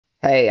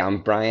Hey,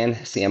 I'm Brian,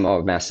 CMO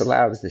of Massa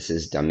Labs. This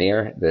is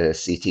Damir, the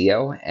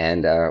CTO,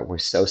 and we're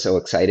so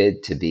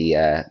excited to be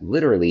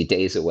literally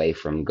days away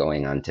from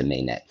going on to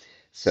mainnet.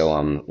 So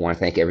want to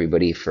thank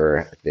everybody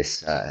for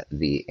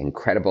the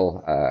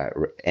incredible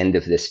end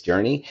of this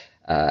journey,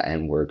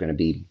 and we're going to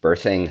be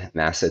birthing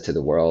Massa to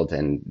the world,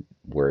 and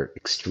we're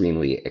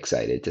extremely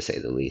excited to say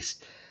the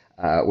least.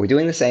 We're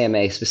doing this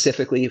AMA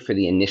specifically for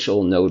the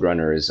initial node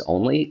runners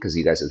only, because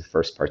you guys are the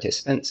first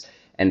participants.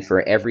 And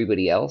for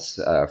everybody else,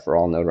 for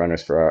all node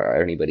runners,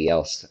 for anybody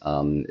else,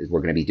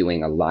 we're going to be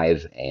doing a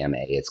live AMA.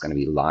 It's going to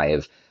be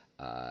live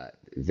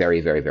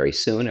very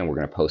soon, and we're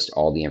going to post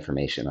all the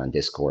information on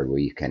Discord where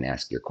you can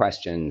ask your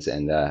questions,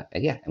 and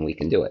we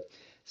can do it.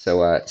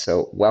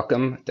 So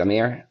welcome,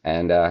 Damir.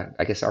 And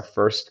I guess our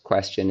first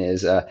question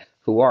is,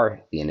 who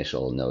are the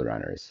initial node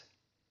runners?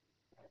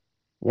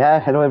 Yeah,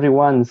 hello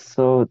everyone.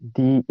 So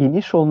the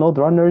initial node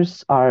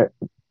runners are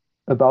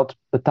about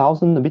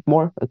 1,000, a bit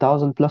more,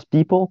 1,000 plus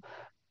people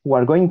who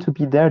are going to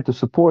be there to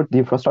support the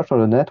infrastructure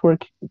of the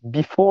network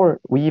before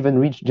we even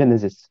reach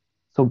Genesis.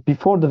 So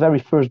before the very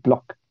first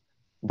block.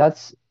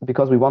 That's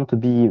because we want to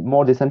be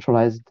more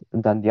decentralized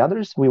than the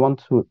others. We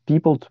want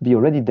people to be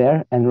already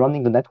there and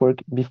running the network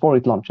before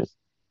it launches.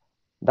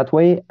 That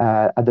way,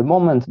 at the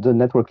moment the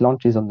network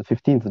launches on the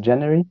 15th of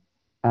January,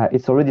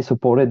 it's already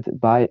supported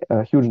by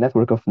a huge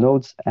network of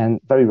nodes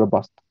and very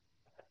robust.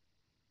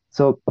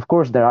 So, of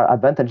course, there are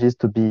advantages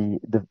to be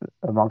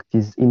among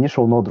these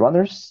initial node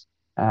runners.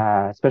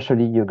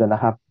 Especially, you're gonna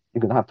have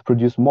to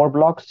produce more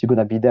blocks. You're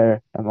gonna be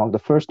there among the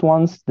first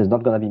ones. There's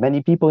not gonna be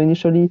many people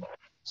initially,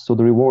 so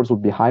the rewards will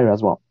be higher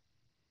as well.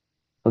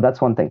 So that's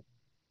one thing.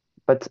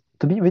 But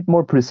to be a bit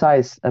more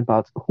precise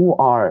about who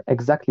are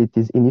exactly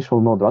these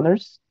initial node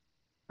runners,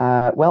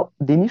 well,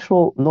 the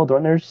initial node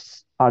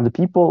runners are the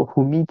people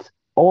who meet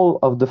all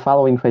of the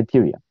following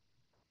criteria.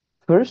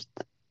 First,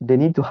 they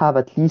need to have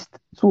at least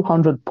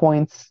 200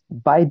 points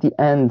by the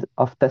end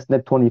of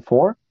testnet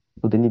 24.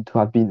 So they need to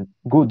have been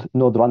good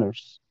node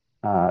runners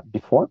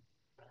before.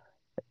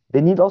 They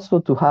need also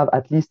to have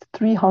at least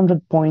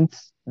 300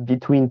 points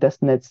between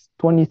testnets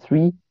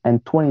 23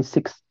 and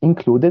 26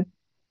 included.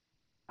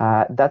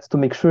 That's to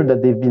make sure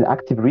that they've been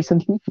active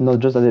recently, not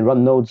just that they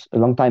run nodes a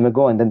long time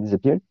ago and then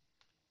disappeared.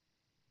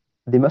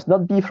 They must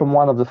not be from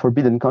one of the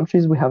forbidden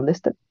countries we have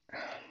listed.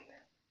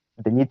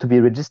 They need to be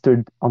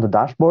registered on the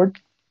dashboard.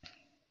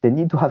 They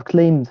need to have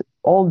claimed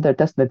all their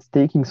testnet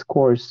staking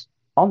scores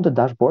on the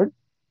dashboard.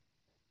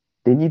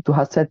 They need to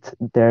have set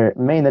their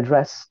main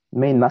address,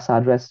 main Massa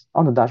address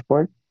on the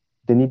dashboard.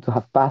 They need to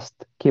have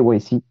passed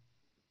KYC,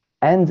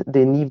 and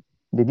they need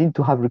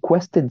to have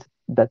requested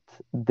that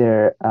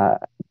their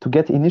to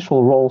get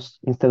initial roles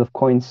instead of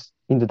coins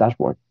in the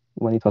dashboard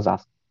when it was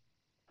asked.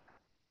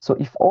 So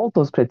if all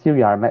those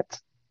criteria are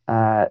met,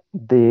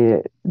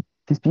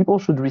 these people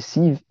should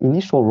receive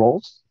initial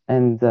roles,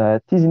 and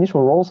these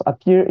initial roles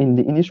appear in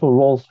the initial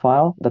roles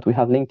file that we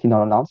have linked in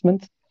our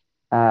announcement,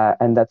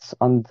 and that's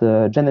on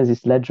the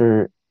Genesis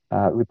Ledger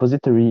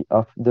repository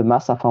of the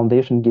Massa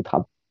Foundation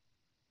GitHub.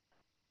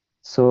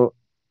 So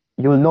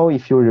you'll know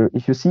if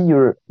you see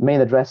your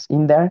main address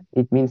in there,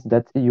 it means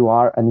that you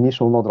are an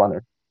initial node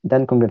runner.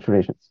 Then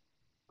congratulations.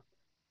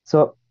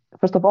 So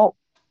first of all,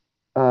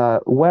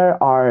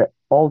 where are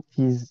all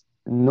these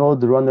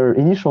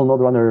initial node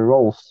runner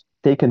roles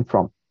taken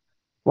from?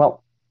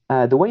 Well,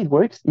 the way it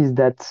works is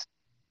that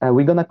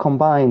we're gonna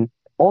combine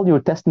all your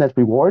testnet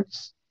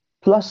rewards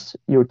plus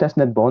your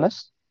testnet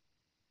bonus.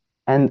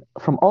 And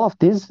from all of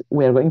these,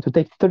 we are going to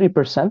take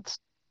 30%.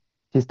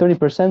 These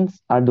 30%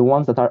 are the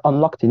ones that are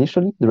unlocked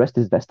initially, the rest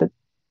is vested.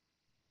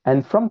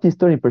 And from these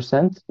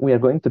 30%, we are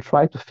going to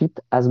try to fit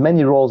as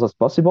many roles as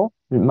possible.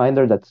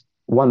 Reminder that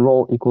one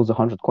role equals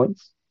 100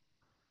 coins.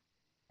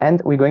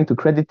 And we're going to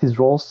credit these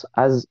roles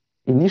as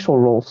initial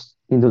roles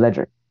in the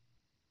ledger.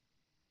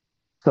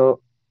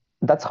 So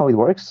that's how it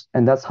works,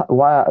 and that's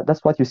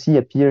what you see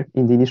appear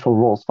in the initial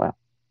roles file.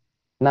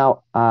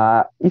 Now,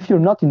 if you're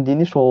not in the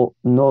initial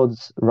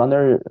nodes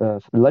runner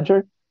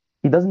ledger,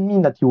 it doesn't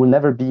mean that you will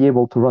never be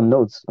able to run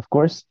nodes. Of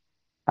course,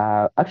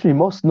 actually,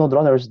 most node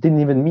runners didn't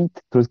even meet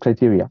those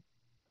criteria.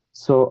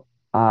 So,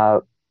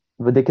 but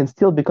they can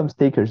still become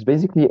stakers.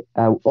 Basically,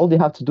 all they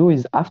have to do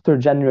is after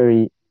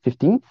January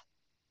 15th,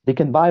 they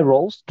can buy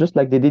roles just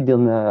like they did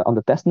on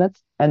the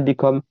testnet and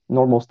become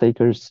normal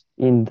stakers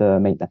in the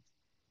mainnet.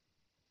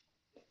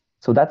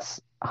 So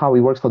that's how it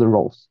works for the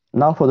roles.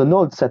 Now for the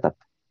node setup.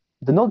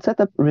 The node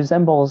setup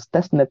resembles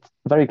testnet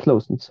very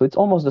closely. So it's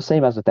almost the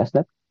same as the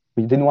testnet.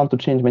 We didn't want to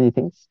change many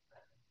things.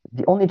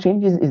 The only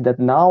changes is that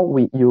now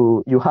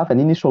you have an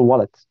initial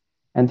wallet.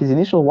 And this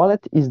initial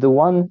wallet is the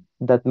one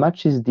that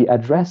matches the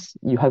address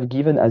you have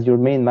given as your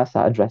main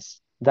Massa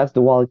address. That's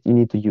the wallet you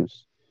need to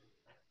use.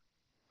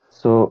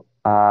 So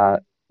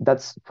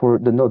that's for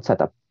the node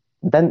setup.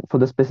 Then for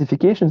the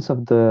specifications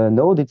of the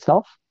node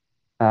itself,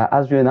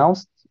 as we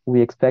announced,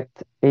 we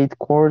expect 8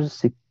 cores,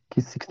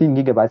 16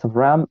 gigabytes of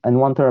RAM, and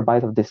 1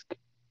 terabyte of disk,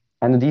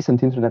 and a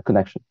decent internet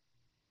connection.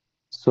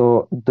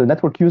 So the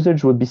network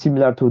usage would be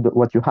similar to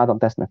what you had on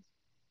testnet.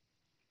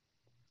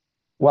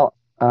 Well,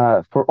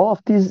 For all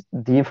of these,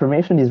 the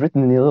information is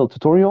written in a little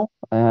tutorial,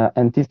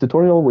 and this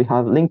tutorial we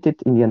have linked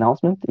it in the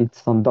announcement.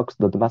 It's on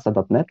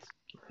docs.massa.net.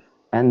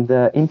 And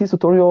in this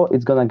tutorial,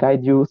 it's going to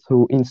guide you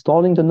through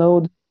installing the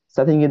node,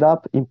 setting it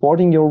up,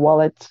 importing your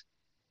wallet,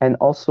 and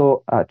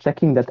also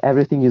checking that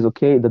everything is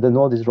okay, that the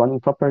node is running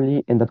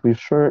properly, and that we're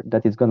sure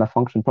that it's going to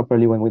function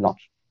properly when we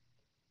launch.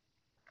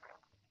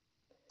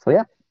 So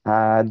yeah,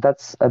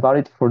 that's about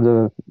it for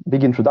the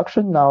big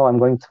introduction. Now I'm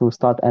going to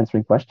start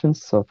answering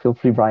questions. So feel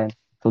free, Brian,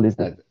 to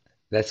listen. Uh,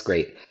 that's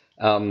great.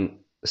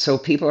 So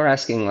people are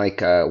asking,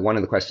 like, one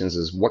of the questions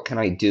is, what can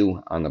I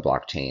do on the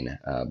blockchain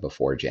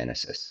before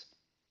Genesis?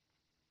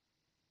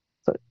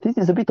 So this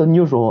is a bit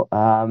unusual.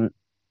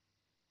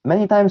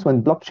 Many times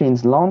when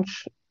blockchains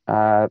launch,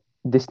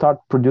 they start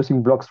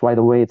producing blocks right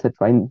away,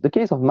 etc. In the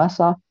case of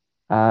Massa,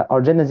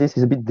 our genesis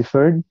is a bit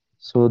deferred,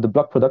 so the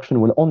block production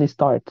will only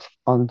start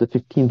on the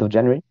 15th of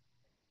January.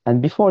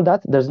 And before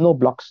that, there's no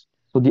blocks.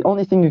 So the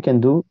only thing you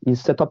can do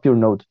is set up your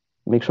node,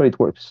 make sure it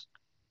works.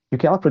 You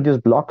cannot produce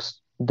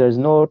blocks. There's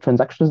no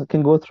transactions that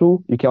can go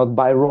through. You cannot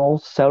buy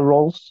rolls, sell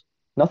rolls.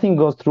 Nothing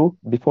goes through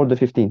before the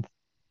 15th.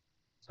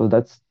 So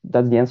that's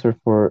the answer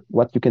for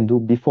what you can do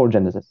before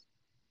Genesis.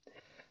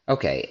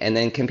 Okay, and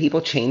then can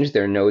people change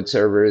their node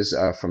servers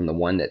from the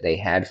one that they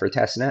had for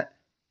testnet?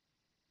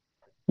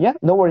 Yeah,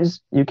 no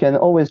worries. You can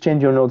always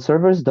change your node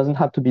servers. Doesn't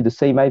have to be the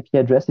same IP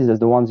addresses as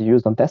the ones you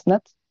used on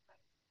testnet.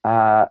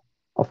 Uh,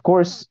 of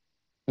course,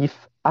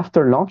 if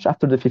after launch,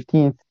 after the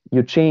 15th,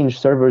 you change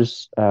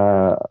servers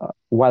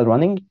while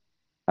running,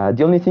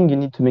 the only thing you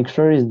need to make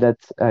sure is that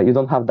you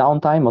don't have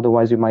downtime.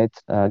 Otherwise, you might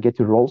get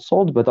your roles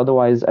sold. But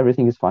otherwise,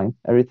 everything is fine.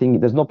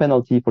 There's no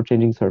penalty for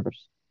changing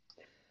servers.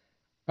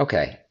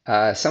 Okay,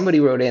 somebody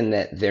wrote in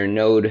that their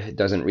node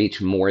doesn't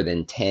reach more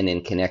than 10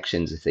 in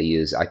connections if they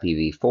use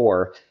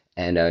IPv4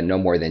 and no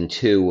more than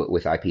 2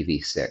 with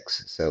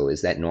IPv6. So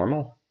is that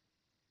normal?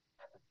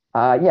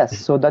 Yes,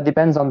 so that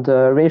depends on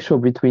the ratio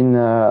between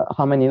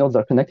how many nodes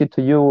are connected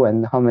to you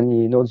and how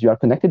many nodes you are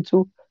connected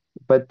to.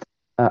 But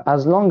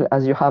as long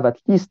as you have at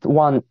least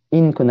one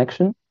in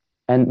connection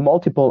and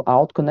multiple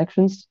out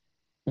connections,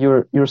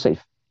 you're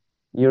safe.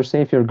 You're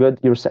safe, you're good,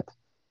 you're set.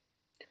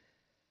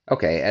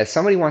 Okay,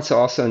 somebody wants to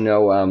also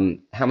know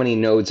how many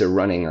nodes are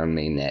running on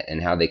mainnet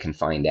and how they can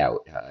find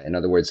out. In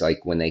other words,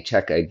 like when they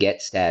check a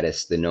get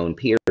status, the known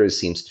peers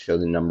seems to show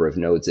the number of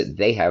nodes that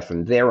they have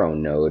from their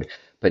own node,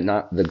 but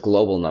not the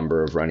global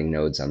number of running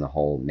nodes on the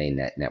whole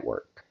mainnet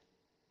network.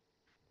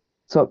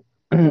 So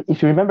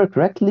if you remember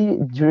correctly,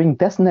 during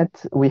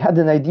testnet, we had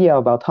an idea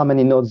about how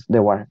many nodes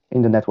there were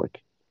in the network.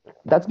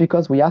 That's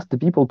because we asked the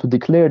people to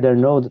declare their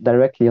node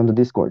directly on the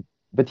Discord.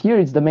 But here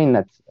it's the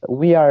mainnet.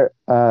 We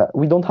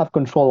don't have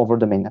control over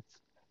the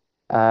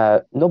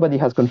mainnet. Nobody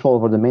has control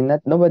over the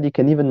mainnet. Nobody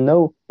can even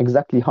know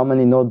exactly how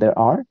many nodes there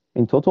are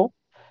in total.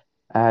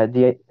 And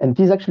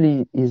this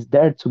actually is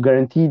there to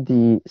guarantee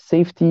the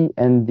safety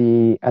and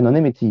the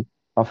anonymity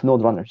of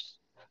node runners.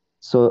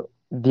 So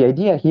the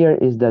idea here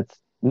is that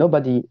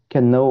nobody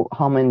can know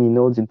how many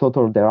nodes in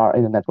total there are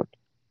in the network.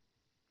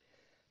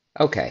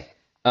 Okay.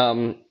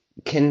 Um,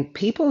 can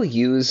people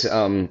use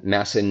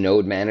Massa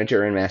Node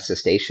Manager and Massa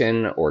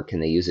Station, or can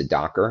they use a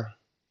Docker?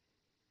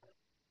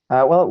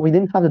 Well, we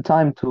didn't have the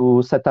time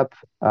to set up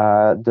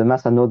the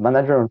Massa Node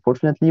Manager.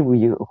 Unfortunately,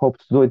 we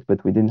hoped to do it,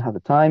 but we didn't have the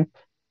time,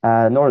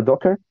 nor a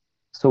Docker.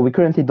 So we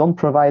currently don't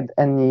provide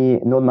any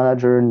Node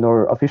Manager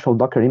nor official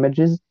Docker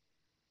images.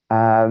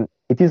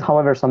 It is,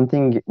 however,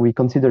 something we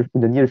consider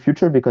in the near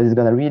future because it's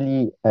going to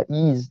really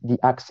ease the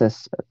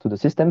access to the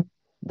system.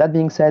 That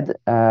being said,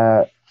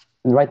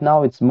 right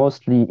now it's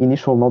mostly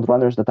initial node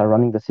runners that are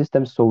running the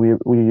system. So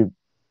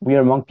we are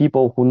among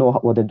people who know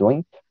what they're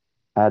doing.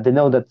 They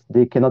know that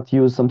they cannot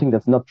use something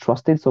that's not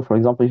trusted. So, for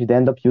example, if they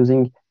end up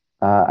using,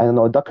 I don't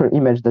know, a Docker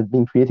image that's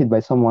been created by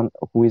someone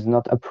who is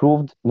not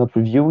approved, not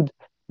reviewed,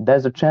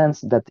 there's a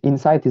chance that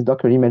inside this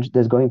Docker image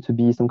there's going to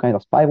be some kind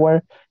of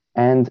spyware,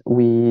 and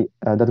we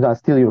that's gonna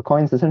steal your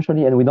coins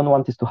essentially. And we don't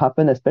want this to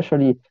happen,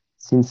 especially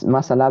since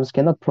Massa Labs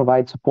cannot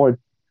provide support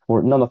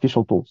for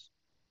non-official tools.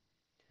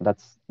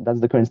 That's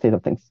the current state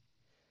of things.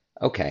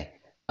 Okay.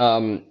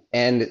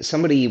 And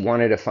somebody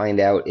wanted to find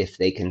out if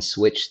they can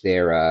switch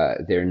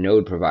their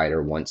node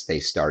provider once they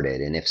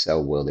started, and if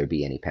so, will there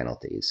be any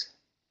penalties?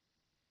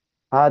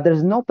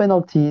 There's no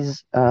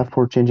penalties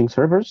for changing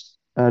servers.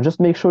 Just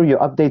make sure you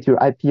update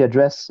your IP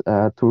address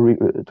to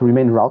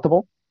remain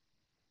routable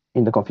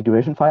in the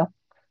configuration file.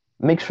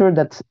 Make sure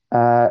that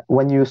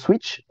when you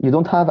switch, you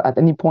don't have at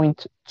any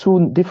point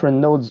two different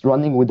nodes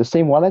running with the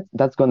same wallet.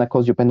 That's going to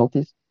cause you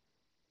penalties.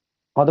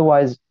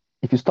 Otherwise,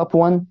 if you stop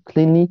one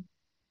cleanly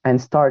and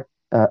start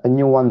a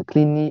new one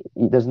cleanly,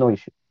 there's no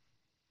issue.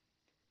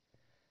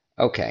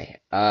 Okay.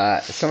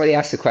 Somebody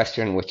asked a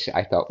question which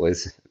I thought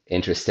was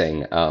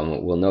interesting.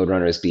 Will node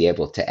runners be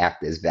able to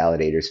act as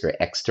validators for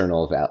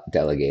external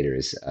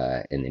delegators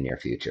in the near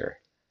future?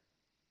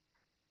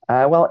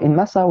 Well, in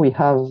Massa, we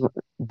have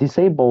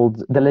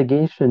disabled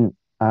delegation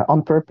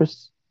on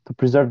purpose to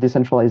preserve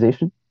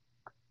decentralization.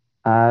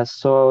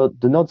 So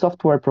the node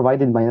software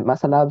provided by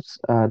Massa Labs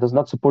does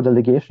not support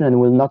delegation and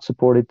will not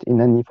support it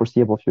in any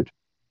foreseeable future.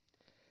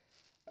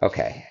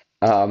 Okay.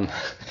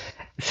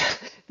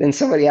 Then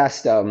somebody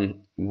asked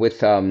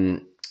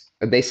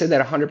they said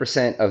that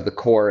 100% of the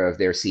core of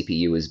their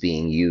CPU is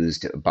being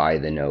used by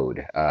the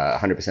node,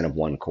 100% of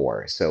one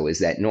core. So is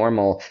that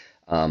normal?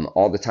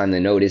 All the time the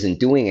node isn't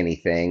doing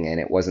anything, and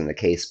it wasn't the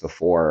case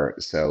before.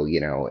 So,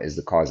 is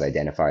the cause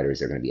identified, or is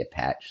there going to be a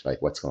patch?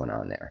 Like, what's going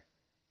on there?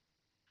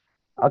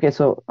 Okay,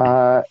 so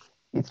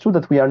it's true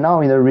that we are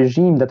now in a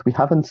regime that we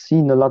haven't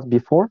seen a lot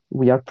before.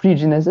 We are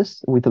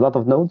pre-Genesis with a lot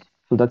of nodes,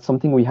 so that's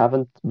something we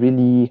haven't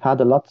really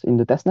had a lot in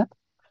the testnet.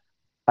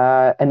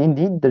 And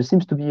indeed, there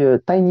seems to be a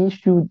tiny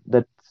issue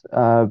that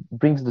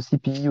brings the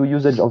CPU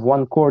usage of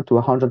one core to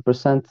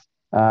 100%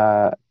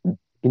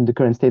 in the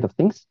current state of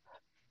things.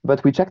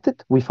 But we checked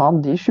it, we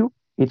found the issue.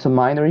 It's a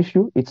minor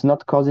issue. It's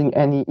not causing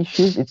any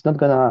issues. It's not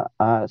gonna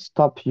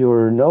stop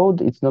your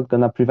node. It's not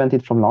gonna prevent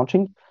it from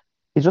launching.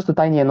 It's just a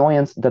tiny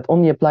annoyance that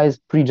only applies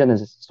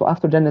pre-Genesis. So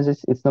after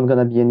Genesis, it's not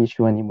gonna be an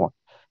issue anymore.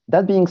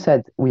 That being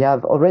said, we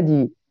have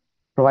already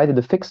provided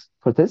a fix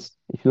for this.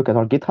 If you look at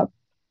our GitHub,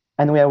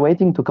 and we are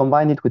waiting to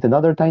combine it with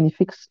another tiny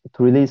fix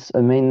to release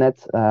a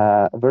mainnet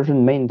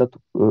version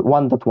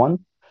main.1.1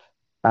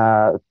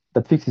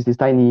 that fixes these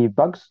tiny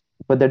bugs,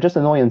 but they're just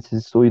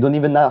annoyances. So you don't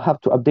even now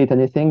have to update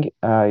anything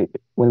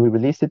when we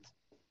release it.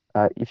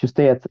 If you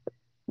stay at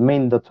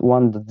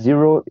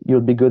main.1.0,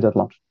 you'll be good at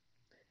launch.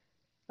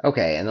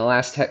 Okay, and the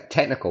last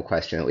technical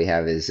question that we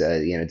have is,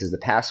 does the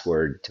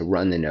password to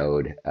run the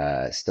node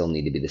still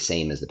need to be the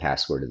same as the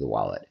password of the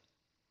wallet?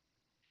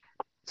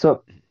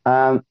 So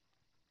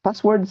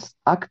passwords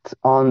act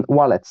on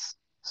wallets.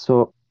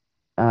 So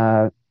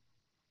uh,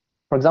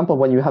 for example,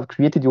 when you have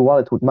created your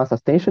wallet with Massa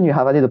Station, you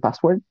have added a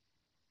password.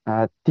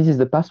 This is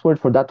the password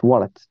for that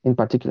wallet in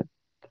particular,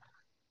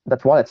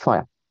 that wallet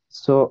file.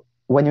 So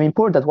when you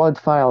import that wallet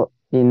file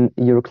in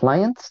your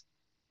client,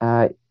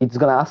 it's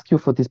going to ask you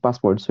for this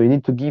password. So you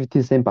need to give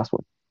this same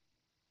password.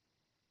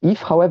 If,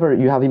 however,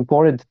 you have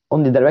imported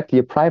only directly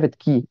a private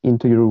key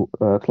into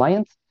your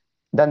client,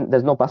 then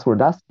there's no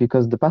password asked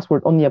because the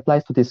password only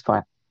applies to this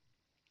file.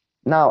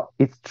 Now,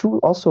 it's true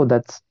also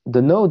that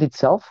the node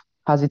itself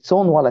has its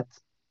own wallet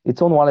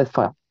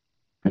file.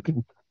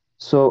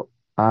 So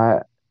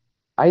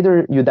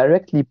either you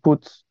directly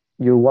put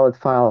your wallet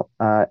file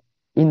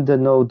in the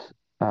node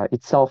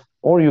itself,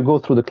 or you go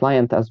through the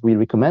client as we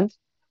recommend.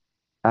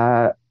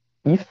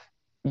 If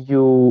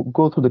you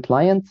go through the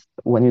client,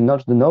 when you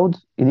nudge the node,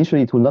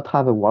 initially it will not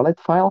have a wallet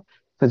file,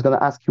 so it's going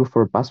to ask you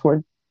for a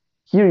password.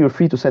 Here you're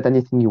free to set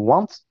anything you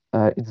want.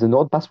 It's the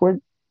node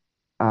password.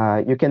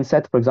 You can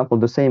set, for example,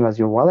 the same as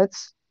your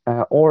wallets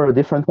or a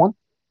different one.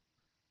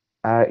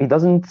 It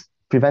doesn't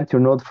prevent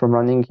your node from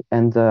running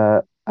and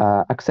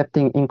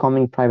accepting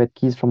incoming private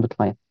keys from the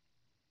client.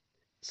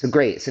 So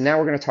great. So now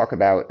we're going to talk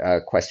about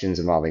questions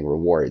involving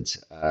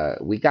rewards.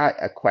 We got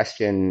a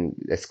question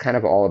that's kind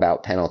of all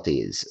about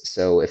penalties.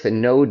 So if a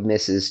node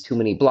misses too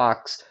many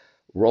blocks,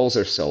 rolls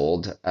are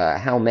sold.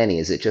 How many?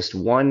 Is it just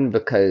one?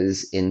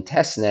 Because in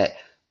testnet,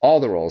 all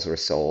the rolls were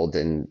sold,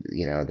 and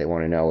they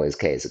want to know is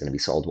it going to be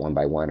sold one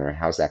by one, or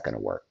how's that going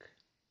to work?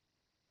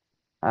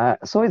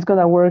 So it's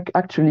gonna work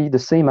actually the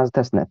same as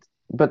testnet,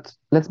 but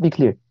let's be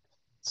clear.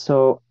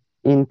 So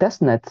in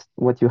testnet,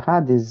 what you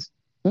had is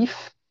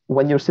if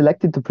when you're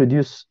selected to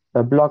produce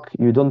a block,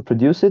 you don't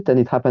produce it, and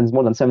it happens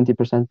more than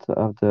 70%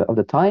 of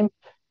the time,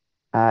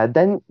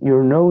 then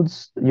your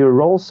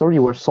roles, sorry,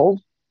 were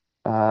sold.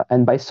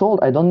 And by sold,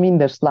 I don't mean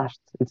they're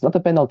slashed. It's not a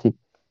penalty.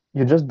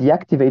 You just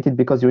deactivate it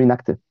because you're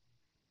inactive.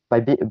 By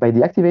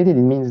deactivated,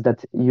 it means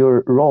that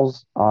your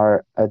roles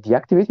are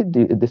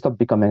deactivated. They stop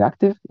becoming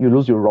active. You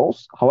lose your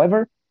roles.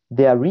 However,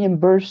 they are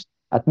reimbursed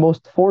at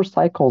most 4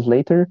 cycles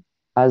later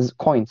as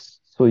coins.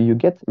 So you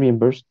get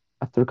reimbursed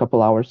after a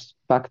couple hours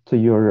back to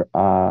your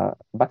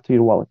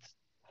wallet.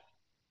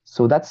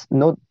 So that's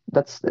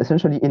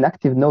essentially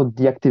inactive node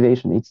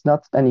deactivation. It's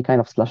not any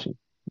kind of slashing.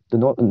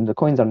 The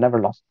coins are never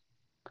lost.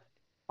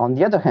 On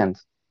the other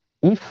hand,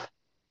 if,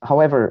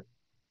 however,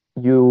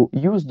 you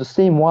use the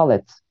same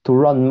wallet to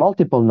run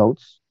multiple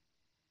nodes,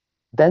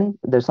 then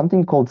there's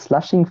something called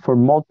slashing for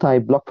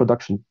multi-block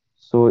production.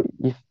 So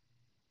if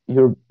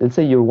let's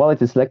say your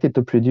wallet is selected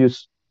to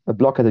produce a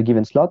block at a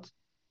given slot,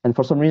 and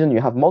for some reason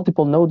you have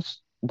multiple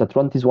nodes that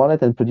run this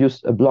wallet and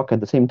produce a block at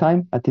the same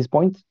time at this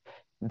point,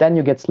 then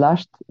you get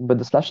slashed, but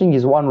the slashing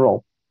is one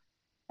roll.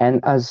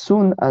 And as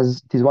soon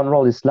as this one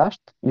roll is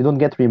slashed, you don't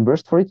get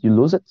reimbursed for it, you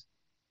lose it.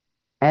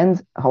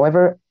 And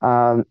however,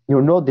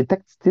 your node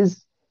detects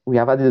this. We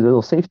have added a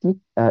little safety.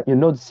 Your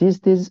node sees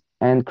this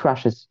and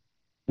crashes.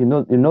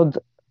 Your node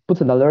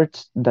puts an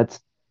alert that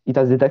it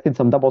has detected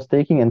some double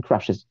staking and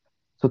crashes.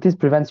 So this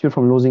prevents you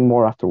from losing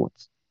more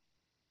afterwards.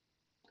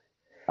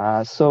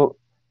 So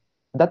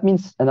that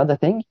means another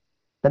thing.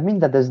 That means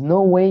that there's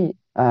no way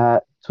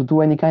to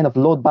do any kind of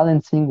load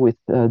balancing with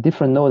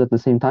different nodes at the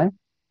same time.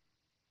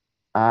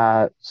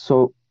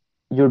 So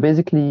you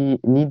basically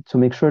need to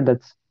make sure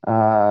that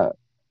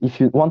if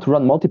you want to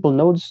run multiple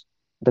nodes,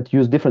 that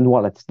use different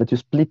wallets, that you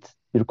split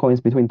your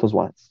coins between those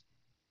wallets.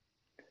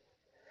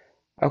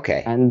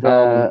 Okay. And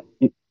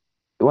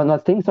one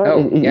last thing, sorry, Oh,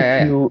 yeah, if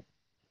yeah, yeah.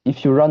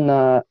 you run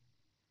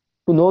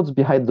two nodes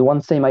behind the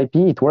one same IP,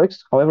 it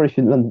works. However, if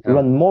you Oh,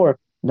 run more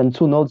than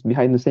two nodes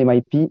behind the same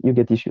IP, you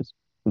get issues.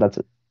 That's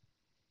it.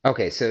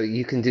 okay. So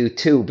you can do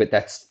two, but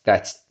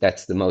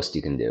that's the most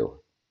you can do.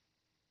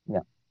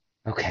 Yeah.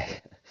 Okay.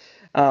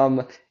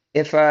 Um,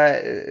 if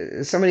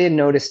somebody had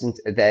noticed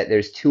that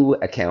there's two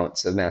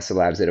accounts of Massa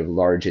Labs that have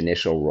large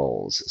initial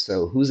roles,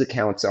 so whose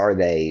accounts are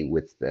they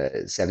with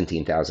the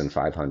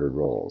 17,500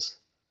 roles?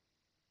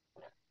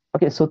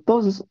 Okay, so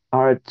those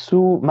are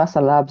two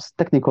Massa Labs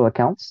technical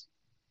accounts.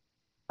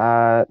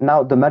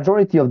 Now, the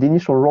majority of the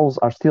initial roles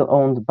are still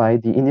owned by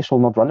the initial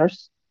node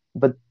runners,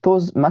 but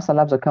those Massa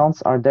Labs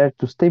accounts are there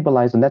to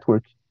stabilize the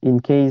network in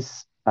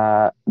case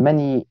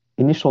many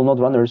initial node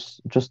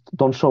runners just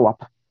don't show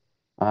up.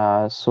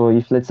 So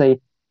if, let's say,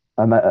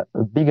 a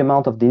big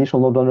amount of the initial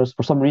node runners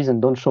for some reason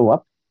don't show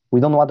up, we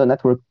don't want the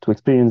network to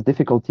experience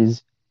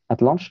difficulties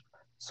at launch.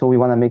 So we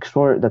want to make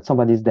sure that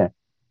somebody is there.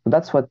 So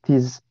that's what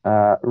these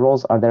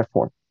roles are there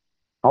for.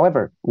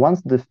 However,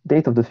 once the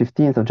date of the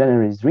 15th of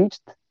January is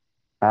reached,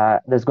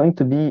 there's going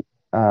to be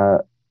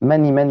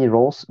many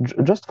roles.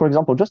 Just for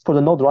example, just for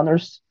the node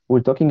runners,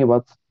 we're talking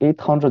about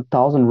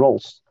 800,000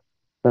 roles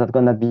that are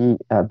going to be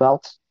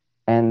built.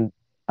 And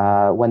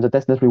when the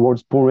testnet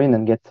rewards pour in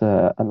and get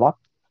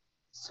unlocked,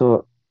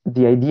 so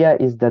the idea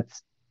is that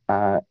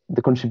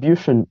the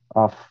contribution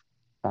of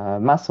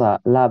Massa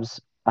Labs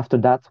after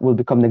that will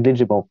become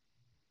negligible.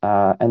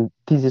 And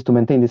this is to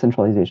maintain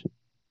decentralization.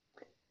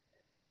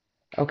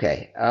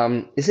 Okay.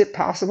 Is it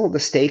possible to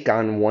stake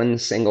on one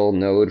single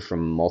node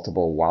from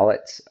multiple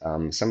wallets?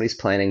 Somebody's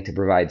planning to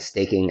provide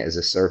staking as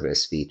a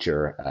service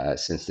feature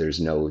since there's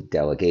no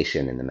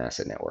delegation in the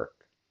Massa network.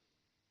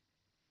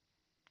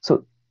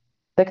 So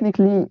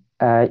technically,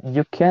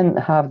 you can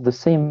have the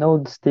same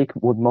node stake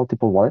with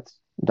multiple wallets.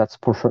 That's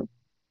for sure.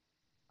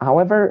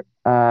 However,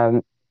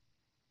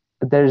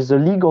 there's a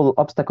legal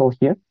obstacle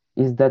here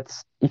is that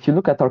if you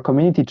look at our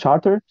community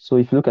charter, so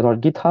if you look at our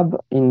GitHub,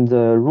 in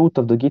the root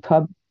of the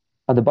GitHub,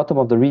 at the bottom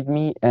of the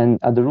README and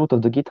at the root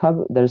of the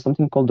GitHub, there's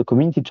something called the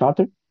community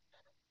charter.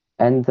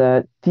 And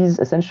this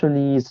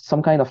essentially is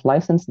some kind of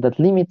license that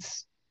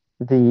limits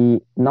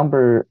the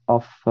number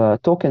of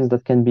tokens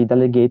that can be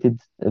delegated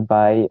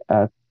by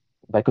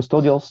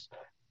custodials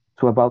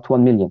to about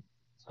 1 million.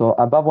 So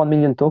above 1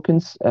 million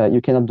tokens,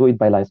 you cannot do it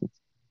by license.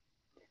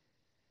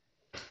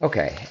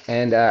 Okay,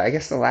 and I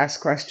guess the last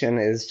question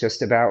is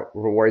just about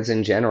rewards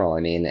in general. I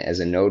mean, as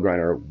a node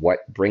runner, what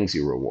brings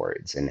you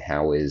rewards, and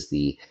how is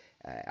the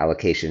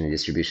allocation and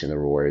distribution of the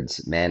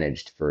rewards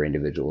managed for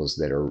individuals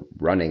that are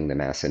running the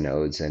Massa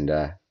nodes, and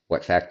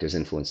what factors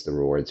influence the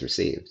rewards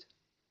received?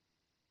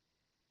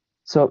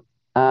 So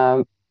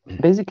um,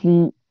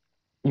 basically,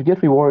 you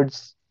get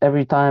rewards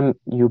every time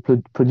you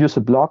produce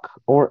a block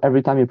or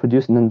every time you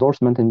produce an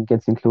endorsement and it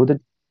gets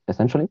included,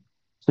 essentially.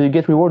 So you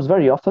get rewards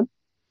very often.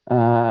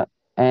 Uh,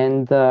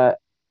 and the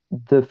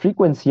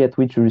frequency at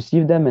which you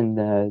receive them and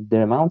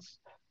their amounts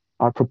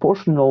are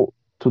proportional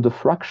to the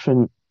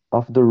fraction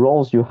of the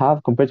roles you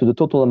have compared to the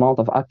total amount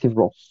of active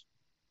roles.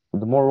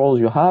 The more roles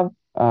you have,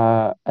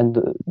 and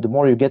the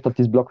more you get of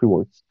these block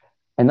rewards.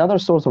 Another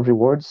source of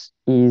rewards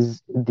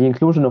is the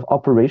inclusion of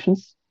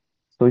operations.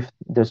 So if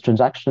there's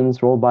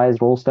transactions, roll buys,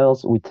 roll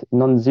sells with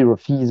non-zero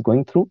fees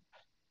going through,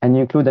 and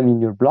you include them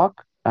in your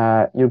block,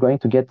 you're going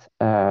to get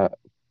a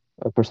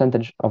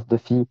percentage of the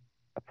fee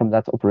from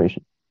that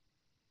operation.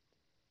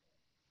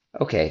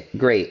 Okay,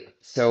 great.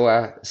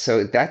 So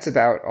that's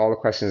about all the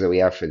questions that we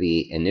have for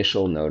the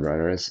initial node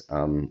runners.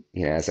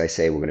 As I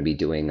say, we're going to be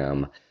doing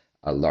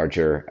a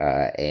larger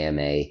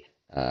AMA,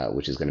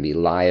 which is going to be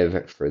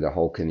live for the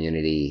whole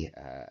community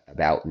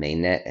about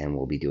mainnet, and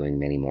we'll be doing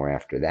many more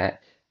after that.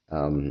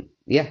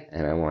 Yeah,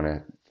 and I want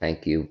to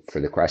thank you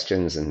for the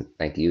questions and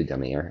thank you,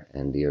 Damir.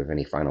 And do you have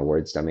any final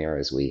words, Damir,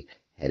 as we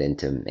head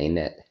into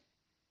mainnet?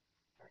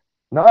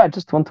 No, I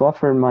just want to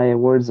offer my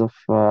words of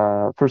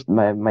first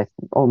my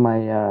all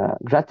my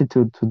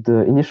gratitude to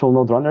the initial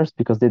node runners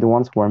because they're the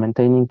ones who are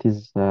maintaining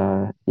this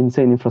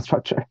insane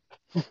infrastructure.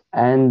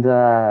 And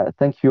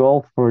thank you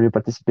all for your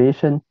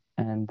participation.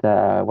 And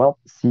well,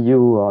 see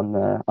you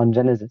on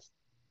Genesis.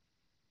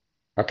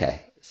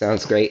 Okay,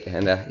 sounds great.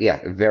 And yeah,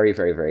 very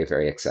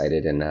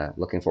excited and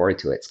looking forward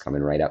to it. It's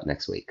coming right up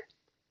next week.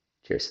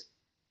 Cheers.